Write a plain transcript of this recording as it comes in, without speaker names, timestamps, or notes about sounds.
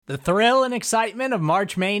The thrill and excitement of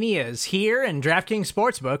March Mania is here, and DraftKings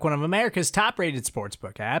Sportsbook, one of America's top-rated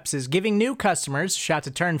sportsbook apps, is giving new customers a shot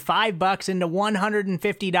to turn $5 into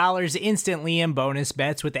 $150 instantly in bonus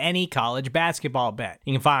bets with any college basketball bet.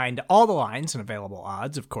 You can find all the lines and available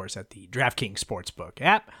odds, of course, at the DraftKings Sportsbook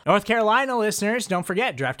app. North Carolina listeners, don't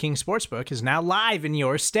forget, DraftKings Sportsbook is now live in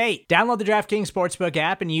your state. Download the DraftKings Sportsbook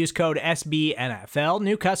app and use code SBNFL.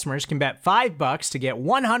 New customers can bet $5 to get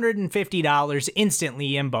 $150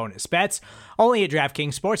 instantly in bonus bets, only at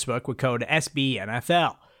DraftKings Sportsbook with code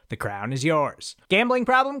SBNFL. The crown is yours. Gambling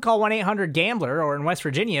problem? Call 1-800-GAMBLER, or in West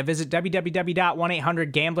Virginia, visit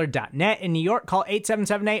www.1800gambler.net. In New York, call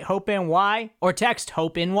 877-8-HOPE-NY or text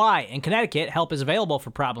HOPE-NY. In Connecticut, help is available for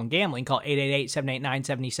problem gambling. Call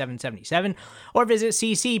 888-789-7777 or visit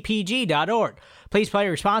ccpg.org. Please play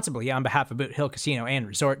responsibly on behalf of Boot Hill Casino and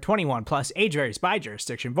Resort. 21 plus, age varies by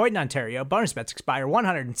jurisdiction. Void in Ontario. Bonus bets expire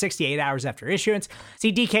 168 hours after issuance.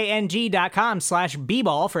 See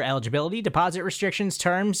dkng.com/bball for eligibility, deposit restrictions,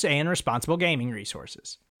 terms, and responsible gaming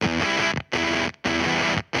resources.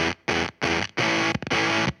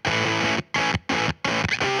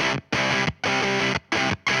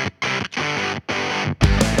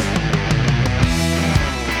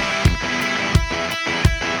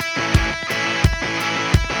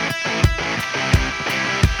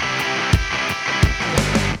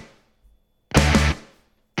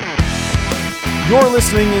 You're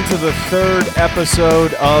listening into the third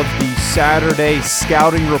episode of the Saturday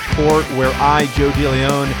Scouting Report, where I, Joe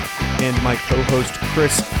DeLeon, and my co-host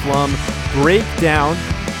Chris Flum break down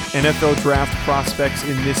NFL draft prospects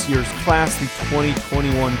in this year's class, the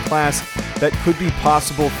 2021 class, that could be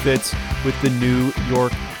possible fits with the New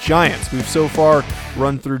York Giants. We've so far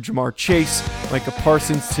run through Ja'Marr Chase, Micah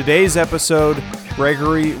Parsons. Today's episode,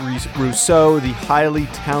 Gregory Rousseau, the highly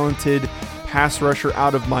talented pass rusher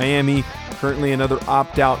out of Miami, currently another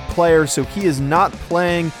opt-out player, so he is not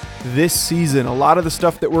playing this season. A lot of the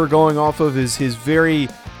stuff that we're going off of is his very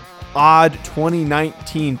odd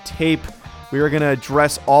 2019 tape. We are going to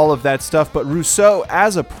address all of that stuff, but Rousseau,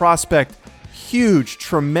 as a prospect, huge,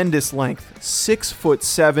 tremendous length,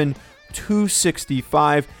 6'7",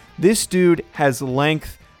 265. This dude has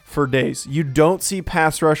length for days. You don't see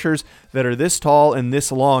pass rushers that are this tall and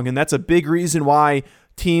this long, and that's a big reason why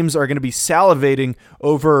teams are going to be salivating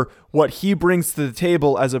over what he brings to the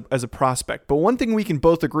table as a prospect. But one thing we can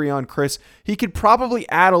both agree on, Chris, he could probably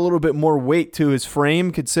add a little bit more weight to his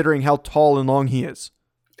frame considering how tall and long he is.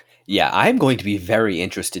 Yeah, I'm going to be very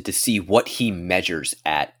interested to see what he measures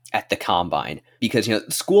at the combine, because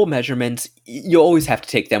school measurements, you always have to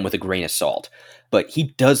take them with a grain of salt. But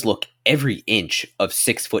he does look every inch of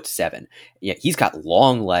 6'7". Yeah, he's got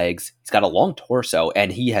long legs, he's got a long torso,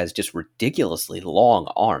 and he has just ridiculously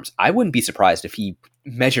long arms. I wouldn't be surprised if he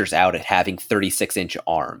measures out at having 36-inch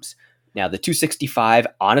arms. Now, the 265,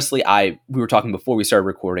 honestly, we were talking before we started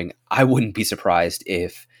recording, I wouldn't be surprised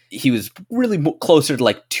if he was really closer to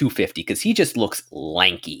like 250, because he just looks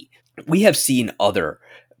lanky. We have seen other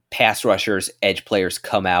pass rushers, edge players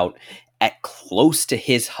come out at close to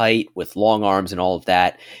his height with long arms and all of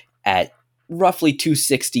that at roughly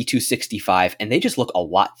 260, 265, and they just look a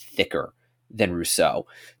lot thicker than Rousseau.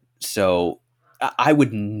 So I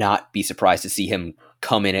would not be surprised to see him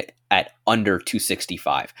come in at under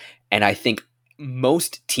 265. And I think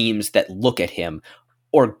most teams that look at him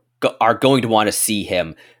are going to want to see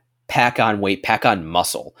him pack on weight, pack on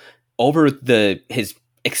muscle over his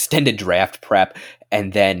extended draft prep,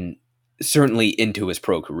 and then certainly into his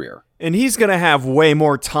pro career. And he's going to have way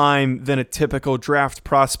more time than a typical draft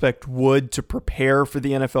prospect would to prepare for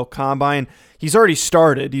the NFL Combine. He's already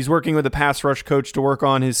started. He's working with a pass rush coach to work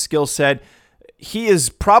on his skill set. He is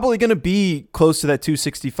probably going to be close to that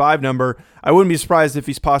 265 number. I wouldn't be surprised if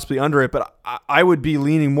he's possibly under it, but I would be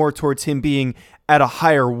leaning more towards him being at a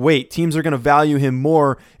higher weight. Teams are going to value him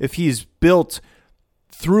more if he's built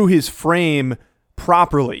through his frame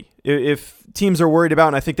properly. If teams are worried about,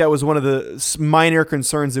 and I think that was one of the minor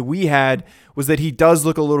concerns that we had, was that he does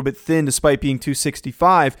look a little bit thin despite being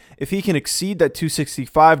 265. If he can exceed that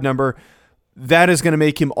 265 number, that is going to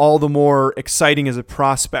make him all the more exciting as a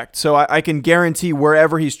prospect. So I can guarantee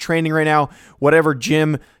wherever he's training right now, whatever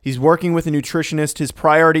gym, he's working with a nutritionist, his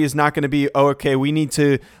priority is not going to be, we need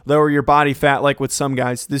to lower your body fat like with some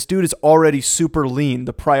guys. This dude is already super lean.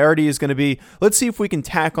 The priority is going to be, let's see if we can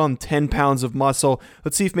tack on 10 pounds of muscle.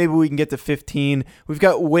 Let's see if maybe we can get to 15. We've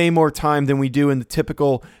got way more time than we do in the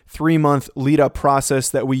typical 3-month lead-up process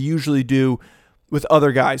that we usually do with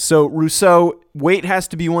other guys. So Rousseau, weight has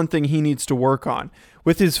to be one thing he needs to work on.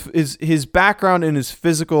 With his background and his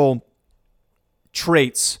physical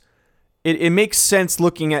traits, it makes sense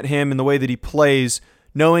looking at him and the way that he plays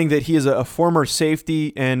knowing that he is a former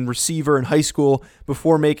safety and receiver in high school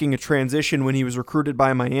before making a transition when he was recruited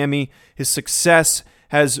by Miami. His success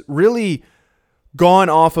has really gone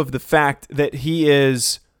off of the fact that he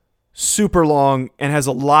is super long and has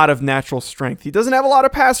a lot of natural strength. He doesn't have a lot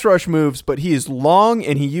of pass rush moves, but he is long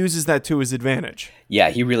and he uses that to his advantage. Yeah,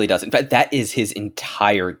 he really does. In fact, that is his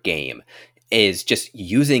entire game, is just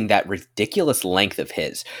using that ridiculous length of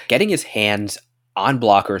his, getting his hands on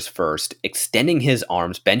blockers first, extending his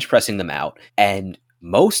arms, bench pressing them out, and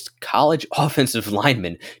most college offensive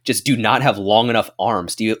linemen just do not have long enough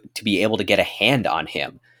arms to be able to get a hand on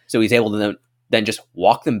him. So he's able to then just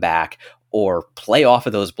walk them back or play off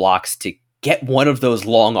of those blocks to get one of those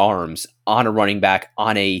long arms on a running back,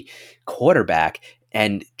 on a quarterback,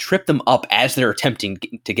 and trip them up as they're attempting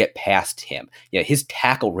to get past him. His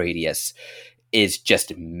tackle radius is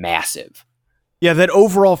just massive. Yeah, that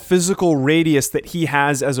overall physical radius that he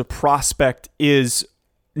has as a prospect is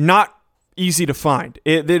not easy to find.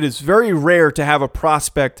 It is very rare to have a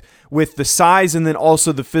prospect with the size and then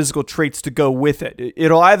also the physical traits to go with it.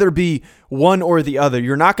 It'll either be one or the other.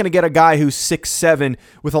 You're not going to get a guy who's 6'7"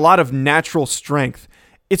 with a lot of natural strength.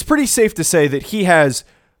 It's pretty safe to say that he has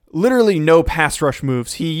literally no pass rush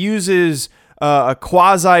moves. He uses a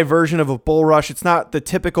quasi version of a bull rush. It's not the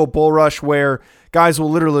typical bull rush where guys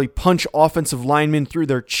will literally punch offensive linemen through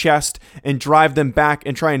their chest and drive them back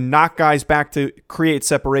and try and knock guys back to create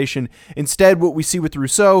separation. Instead, what we see with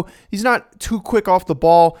Rousseau, he's not too quick off the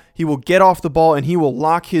ball. He will get off the ball and he will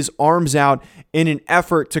lock his arms out in an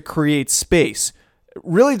effort to create space.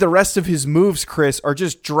 Really, the rest of his moves, Chris, are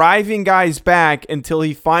just driving guys back until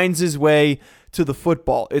he finds his way to the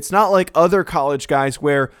football. It's not like other college guys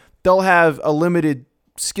where they'll have a limited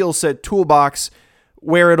skill set toolbox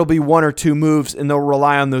where it'll be one or two moves and they'll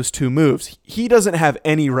rely on those two moves. He doesn't have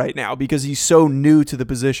any right now because he's so new to the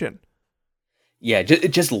position. Yeah,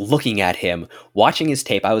 just looking at him, watching his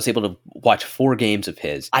tape, I was able to watch 4 games of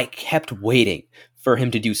his. I kept waiting for him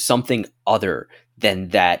to do something other than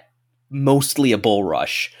that, mostly a bull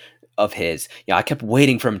rush of his. I kept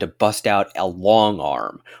waiting for him to bust out a long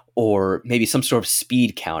arm or maybe some sort of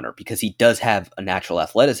speed counter because he does have a natural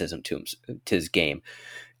athleticism to his game.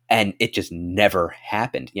 And it just never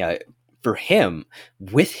happened. For him,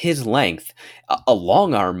 with his length, a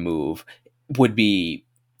long arm move would be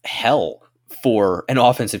hell for an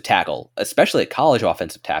offensive tackle, especially a college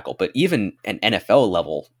offensive tackle, but even an NFL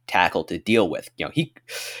level tackle to deal with.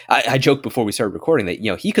 I joked before we started recording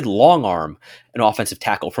that, he could long arm an offensive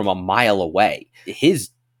tackle from a mile away. His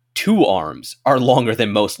 2 arms are longer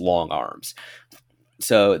than most long arms.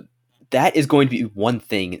 So that is going to be one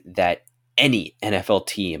thing that any NFL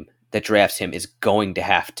team that drafts him is going to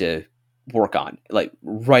have to work on, like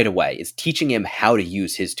right away, is teaching him how to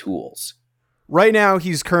use his tools. Right now,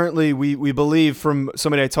 he's currently, we believe from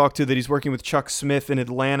somebody I talked to, that he's working with Chuck Smith in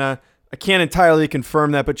Atlanta. I can't entirely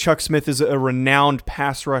confirm that, but Chuck Smith is a renowned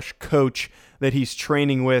pass rush coach that he's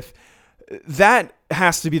training with. That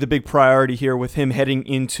has to be the big priority here with him heading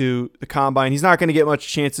into the combine. He's not going to get much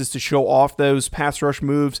chances to show off those pass rush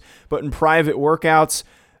moves, but in private workouts,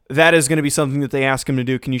 that is going to be something that they ask him to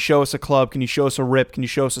do. Can you show us a club? Can you show us a rip? Can you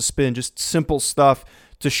show us a spin? Just simple stuff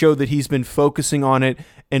to show that he's been focusing on it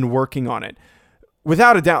and working on it.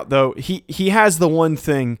 Without a doubt, though, he has the one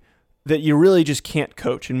thing that you really just can't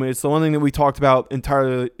coach, and it's the one thing that we talked about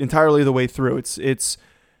entirely the way through. It's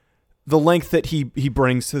the length that he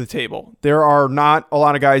brings to the table. There are not a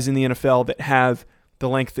lot of guys in the NFL that have the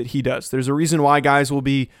length that he does. There's a reason why guys will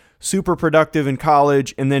be super productive in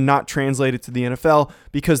college and then not translate it to the NFL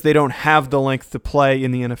because they don't have the length to play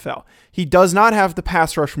in the NFL. He does not have the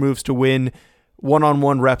pass rush moves to win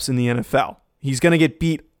one-on-one reps in the NFL. He's going to get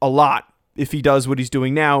beat a lot if he does what he's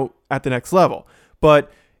doing now at the next level.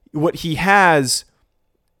 But what he has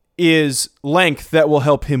is length that will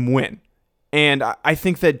help him win. And I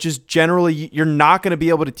think that just generally, you're not going to be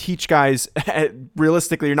able to teach guys,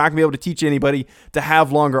 realistically, you're not going to be able to teach anybody to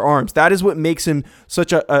have longer arms. That is what makes him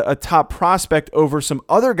such a top prospect over some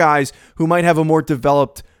other guys who might have a more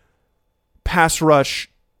developed pass rush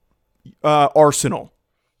arsenal.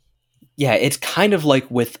 Yeah, it's kind of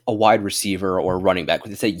like with a wide receiver or a running back.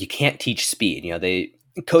 They say you can't teach speed.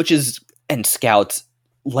 Coaches and scouts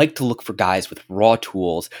like to look for guys with raw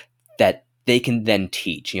tools that they can then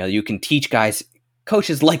teach. You can teach guys,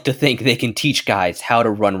 coaches like to think they can teach guys how to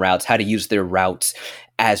run routes, how to use their routes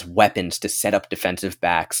as weapons to set up defensive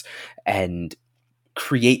backs and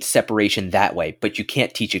create separation that way, but you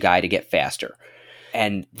can't teach a guy to get faster.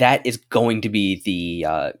 And that is going to be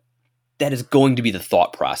the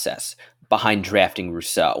thought process behind drafting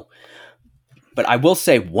Rousseau. But I will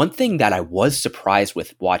say one thing that I was surprised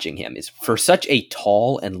with watching him is for such a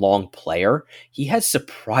tall and long player, he has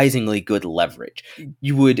surprisingly good leverage.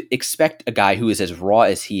 You would expect a guy who is as raw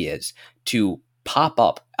as he is to pop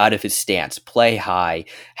up out of his stance, play high,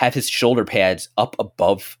 have his shoulder pads up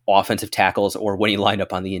above offensive tackles or when he lined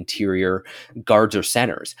up on the interior guards or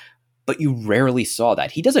centers. But you rarely saw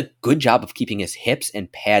that. He does a good job of keeping his hips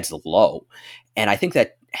and pads low. And I think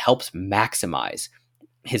that helps maximize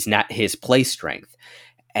his play strength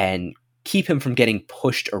and keep him from getting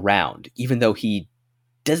pushed around, even though he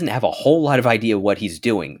doesn't have a whole lot of idea what he's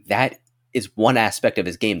doing. That is one aspect of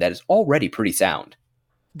his game that is already pretty sound.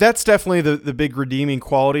 That's definitely the big redeeming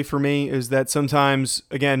quality for me, is that sometimes,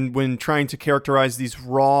 again, when trying to characterize these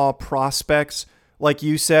raw prospects, like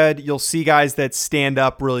you said, you'll see guys that stand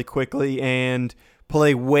up really quickly and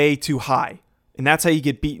play way too high. And that's how you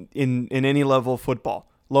get beat in any level of football.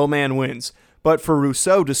 Low man wins. But for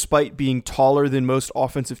Rousseau, despite being taller than most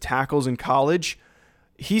offensive tackles in college,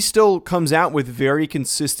 he still comes out with very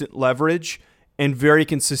consistent leverage and very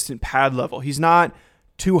consistent pad level. He's not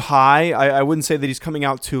too high. I wouldn't say that he's coming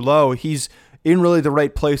out too low. He's in really the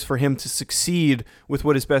right place for him to succeed with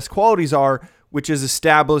what his best qualities are, which is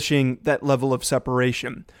establishing that level of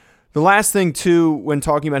separation. The last thing, too, when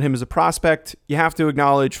talking about him as a prospect, you have to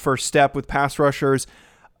acknowledge first step with pass rushers.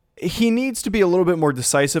 He needs to be a little bit more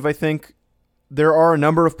decisive, I think. There are a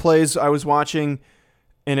number of plays I was watching,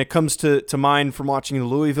 and it comes to mind from watching the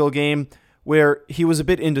Louisville game, where he was a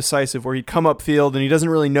bit indecisive, where he'd come upfield and he doesn't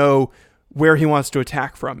really know where he wants to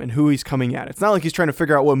attack from and who he's coming at. It's not like he's trying to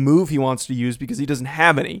figure out what move he wants to use because he doesn't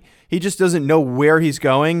have any. He just doesn't know where he's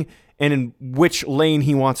going and in which lane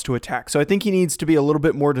he wants to attack. So I think he needs to be a little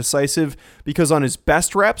bit more decisive, because on his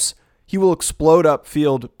best reps, he will explode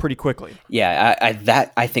upfield pretty quickly. Yeah,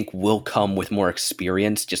 I think will come with more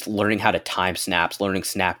experience, just learning how to time snaps, learning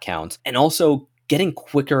snap counts, and also getting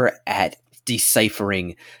quicker at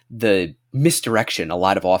deciphering the misdirection a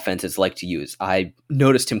lot of offenses like to use. I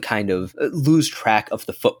noticed him kind of lose track of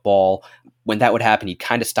the football. When that would happen, he'd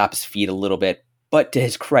kind of stop his feet a little bit. But to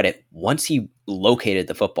his credit, once he located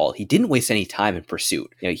the football, he didn't waste any time in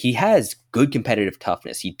pursuit. You know, he has good competitive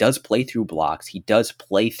toughness. He does play through blocks. He does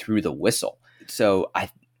play through the whistle. So I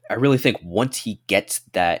really think once he gets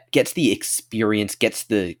the experience, gets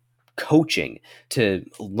the coaching to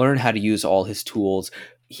learn how to use all his tools,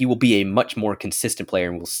 he will be a much more consistent player,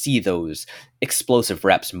 and we'll see those explosive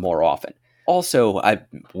reps more often. Also,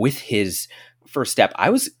 with his first step, I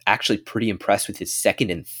was actually pretty impressed with his second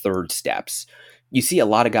and third steps. You see a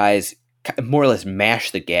lot of guys more or less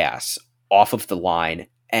mash the gas off of the line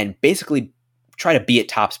and basically try to be at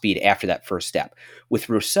top speed after that first step. With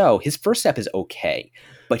Rousseau, his first step is okay,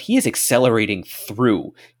 but he is accelerating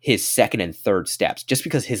through his second and third steps just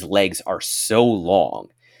because his legs are so long.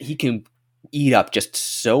 He can eat up just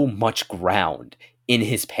so much ground in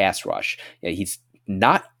his pass rush. You know, he's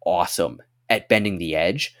not awesome at bending the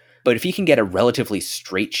edge, but if he can get a relatively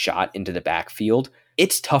straight shot into the backfield,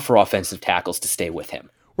 it's tough for offensive tackles to stay with him.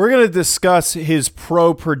 We're going to discuss his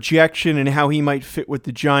pro projection and how he might fit with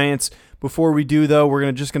the Giants. Before we do, though, we're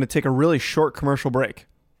just going to take a really short commercial break.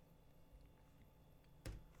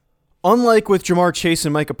 Unlike with Jamar Chase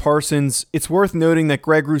and Micah Parsons, it's worth noting that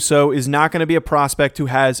Greg Rousseau is not going to be a prospect who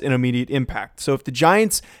has an immediate impact. So if the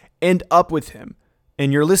Giants end up with him,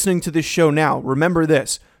 and you're listening to this show now, remember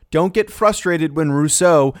this. Don't get frustrated when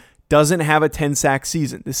Rousseau doesn't have a 10-sack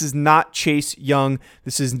season. This is not Chase Young.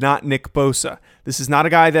 This is not Nick Bosa. This is not a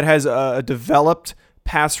guy that has a developed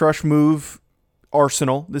pass rush move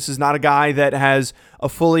arsenal. This is not a guy that has a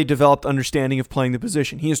fully developed understanding of playing the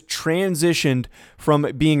position. He has transitioned from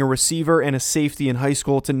being a receiver and a safety in high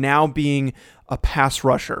school to now being a pass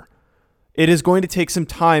rusher. It is going to take some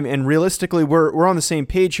time, and realistically, we're on the same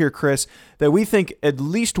page here, Chris, that we think at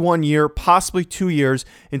least 1 year, possibly 2 years,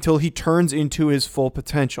 until he turns into his full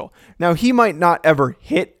potential. Now, he might not ever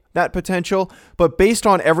hit that potential, but based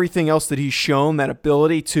on everything else that he's shown, that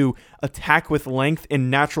ability to attack with length and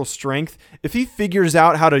natural strength, if he figures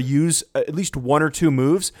out how to use at least one or two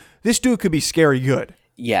moves, this dude could be scary good.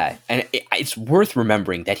 Yeah, and it's worth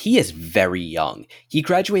remembering that he is very young. He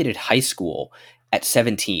graduated high school at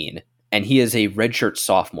 17, and he is a redshirt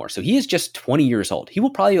sophomore, so he is just 20 years old. He will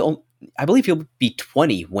probably, I believe he'll be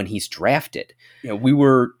 20 when he's drafted. You know, we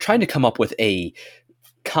were trying to come up with a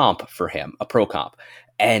comp for him, a pro comp,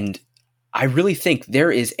 and I really think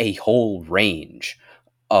there is a whole range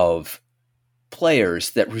of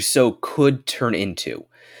players that Rousseau could turn into.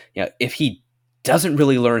 You know, if he doesn't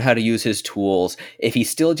really learn how to use his tools, if he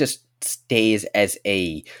still just stays as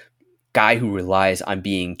a guy who relies on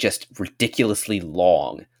being just ridiculously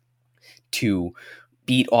long to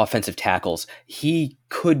beat offensive tackles, he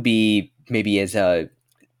could be maybe as a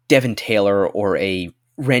Devin Taylor or a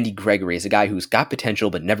Randy Gregory, as a guy who's got potential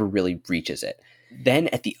but never really reaches it. Then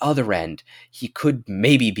at the other end, he could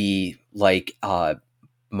maybe be like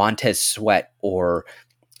Montez Sweat or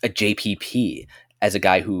a JPP, as a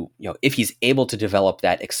guy who, if he's able to develop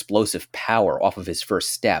that explosive power off of his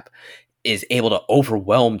first step, is able to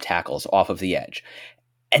overwhelm tackles off of the edge.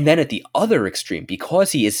 And then at the other extreme,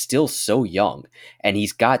 because he is still so young and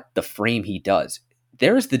he's got the frame he does,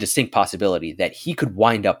 there is the distinct possibility that he could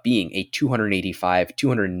wind up being a 285,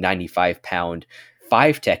 295 pound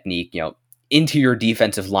 5 technique, interior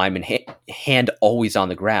defensive lineman, hand always on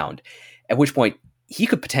the ground, at which point he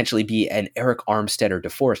could potentially be an Eric Armstead or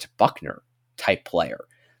DeForest Buckner type player.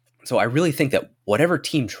 So I really think that whatever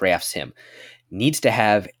team drafts him needs to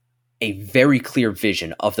have a very clear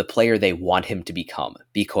vision of the player they want him to become,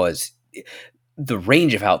 because the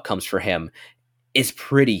range of outcomes for him is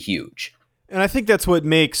pretty huge. And I think that's what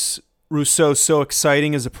makes Rousseau so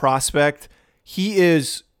exciting as a prospect. He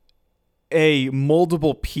is a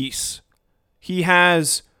moldable piece. He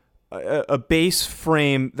has a base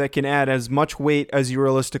frame that can add as much weight as you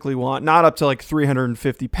realistically want, not up to like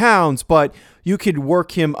 350 pounds, but you could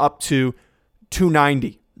work him up to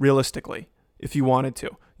 290 realistically if you wanted to.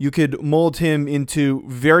 You could mold him into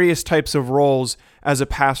various types of roles as a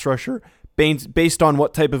pass rusher based on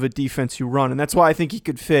what type of a defense you run. And that's why I think he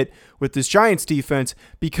could fit with this Giants defense,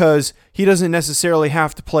 because he doesn't necessarily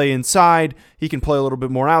have to play inside. He can play a little bit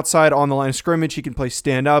more outside on the line of scrimmage. He can play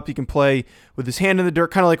stand up. He can play with his hand in the dirt,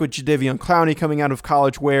 kind of like with Jadeveon Clowney coming out of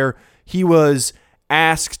college, where he was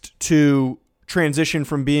asked to transition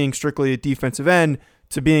from being strictly a defensive end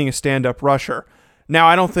to being a stand-up rusher. Now,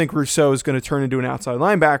 I don't think Rousseau is going to turn into an outside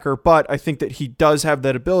linebacker, but I think that he does have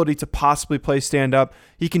that ability to possibly play stand-up.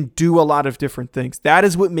 He can do a lot of different things. That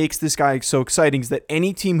is what makes this guy so exciting, is that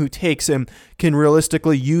any team who takes him can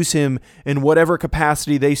realistically use him in whatever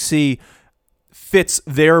capacity they see fits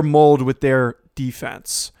their mold with their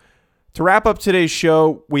defense. To wrap up today's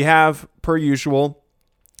show, we have, per usual,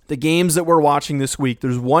 the games that we're watching this week.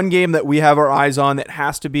 There's one game that we have our eyes on that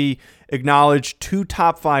has to be acknowledged. 2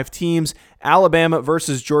 top 5 teams, Alabama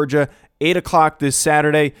versus Georgia, 8 o'clock this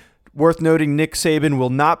Saturday. Worth noting, Nick Saban will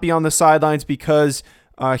not be on the sidelines because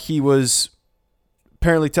he was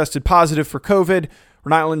apparently tested positive for COVID. We're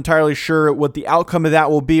not entirely sure what the outcome of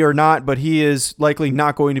that will be or not, but he is likely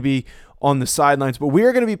not going to be on the sidelines. But we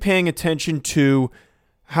are going to be paying attention to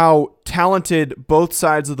how talented both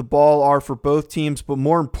sides of the ball are for both teams, but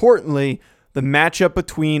more importantly, the matchup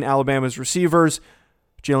between Alabama's receivers,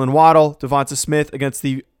 Jalen Waddle, Devonta Smith, against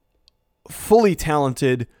the fully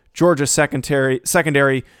talented Georgia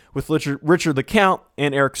secondary with Richard LeCounte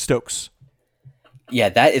and Eric Stokes. Yeah,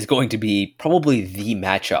 that is going to be probably the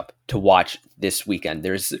matchup to watch this weekend.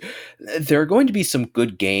 There are going to be some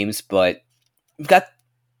good games, but we've got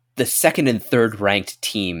the second and third ranked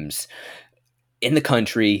teams in the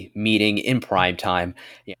country meeting in prime time.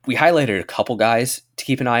 We highlighted a couple guys to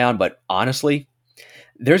keep an eye on, but honestly,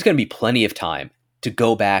 there's going to be plenty of time to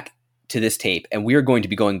go back to this tape, and we are going to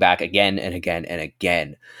be going back again and again and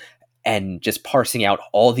again and just parsing out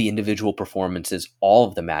all the individual performances, all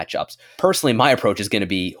of the matchups. Personally, my approach is going to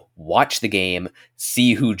be watch the game,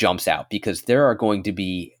 see who jumps out, because there are going to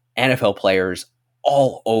be NFL players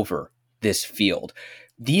all over this field.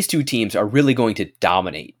 These two teams are really going to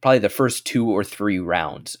dominate probably the first 2 or 3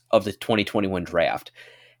 rounds of the 2021 draft.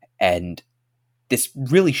 And this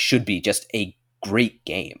really should be just a great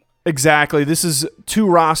game. Exactly. This is 2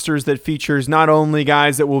 rosters that features not only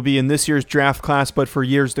guys that will be in this year's draft class, but for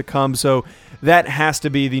years to come. So that has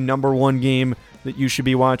to be the number one game that you should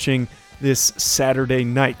be watching this Saturday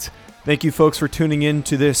night. Thank you, folks, for tuning in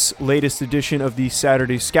to this latest edition of the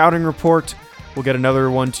Saturday Scouting Report. We'll get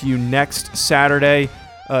another one to you next Saturday.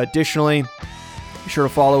 Additionally, be sure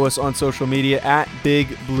to follow us on social media at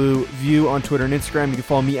Big Blue View on Twitter and Instagram. You can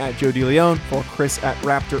follow me at Joe DeLeon. Follow Chris at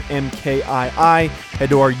Raptor MKII. Head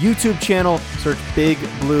to our YouTube channel, search Big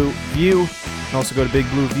Blue View, and also go to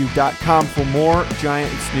bigblueview.com for more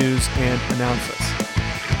Giants news and analysis.